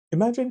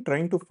Imagine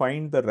trying to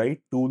find the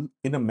right tool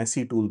in a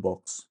messy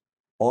toolbox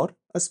or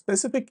a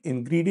specific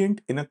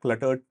ingredient in a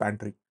cluttered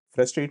pantry.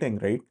 Frustrating,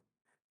 right?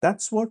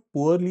 That's what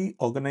poorly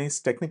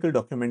organized technical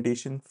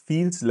documentation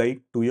feels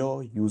like to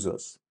your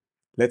users.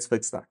 Let's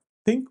fix that.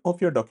 Think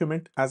of your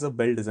document as a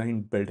well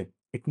designed building.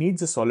 It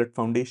needs a solid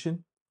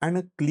foundation and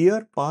a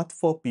clear path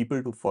for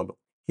people to follow.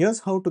 Here's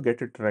how to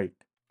get it right.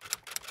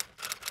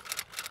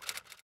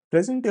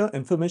 Present your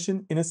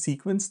information in a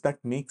sequence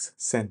that makes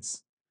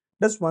sense.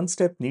 Does one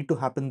step need to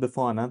happen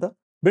before another?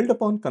 Build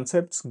upon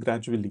concepts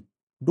gradually.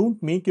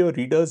 Don't make your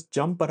readers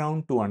jump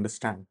around to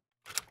understand.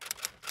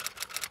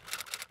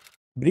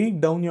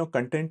 Break down your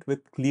content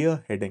with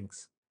clear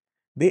headings.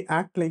 They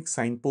act like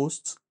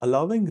signposts,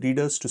 allowing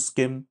readers to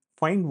skim,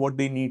 find what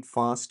they need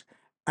fast,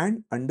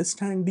 and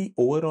understand the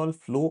overall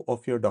flow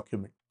of your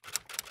document.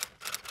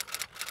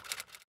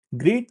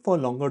 Great for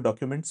longer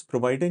documents,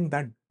 providing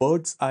that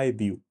bird's eye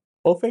view.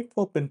 Perfect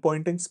for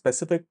pinpointing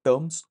specific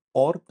terms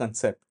or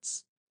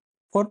concepts.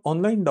 For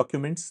online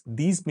documents,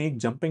 these make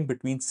jumping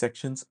between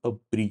sections a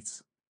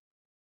breeze.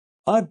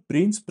 Our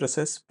brains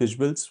process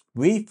visuals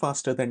way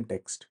faster than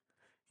text.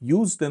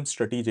 Use them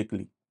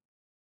strategically.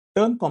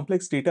 Turn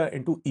complex data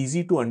into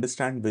easy to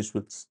understand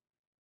visuals.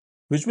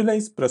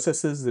 Visualize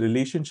processes,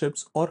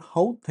 relationships, or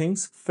how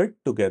things fit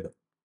together.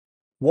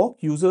 Walk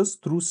users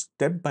through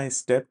step by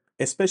step,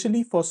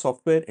 especially for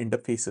software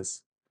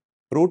interfaces.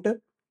 Pro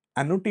tip,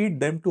 annotate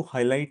them to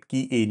highlight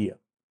key area.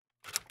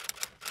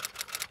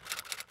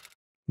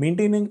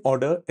 Maintaining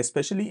order,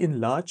 especially in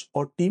large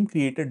or team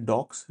created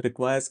docs,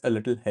 requires a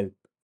little help.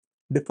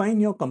 Define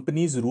your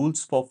company's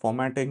rules for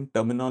formatting,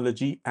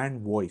 terminology,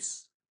 and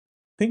voice.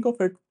 Think of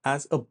it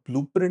as a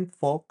blueprint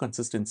for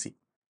consistency.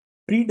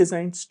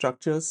 Pre-designed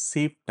structures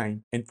save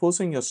time,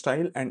 enforcing your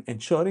style and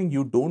ensuring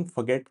you don't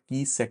forget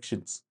key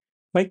sections.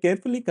 By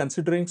carefully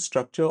considering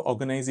structure,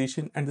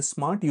 organization, and the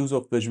smart use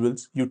of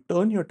visuals, you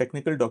turn your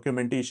technical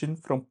documentation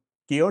from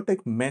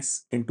chaotic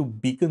mess into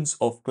beacons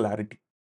of clarity.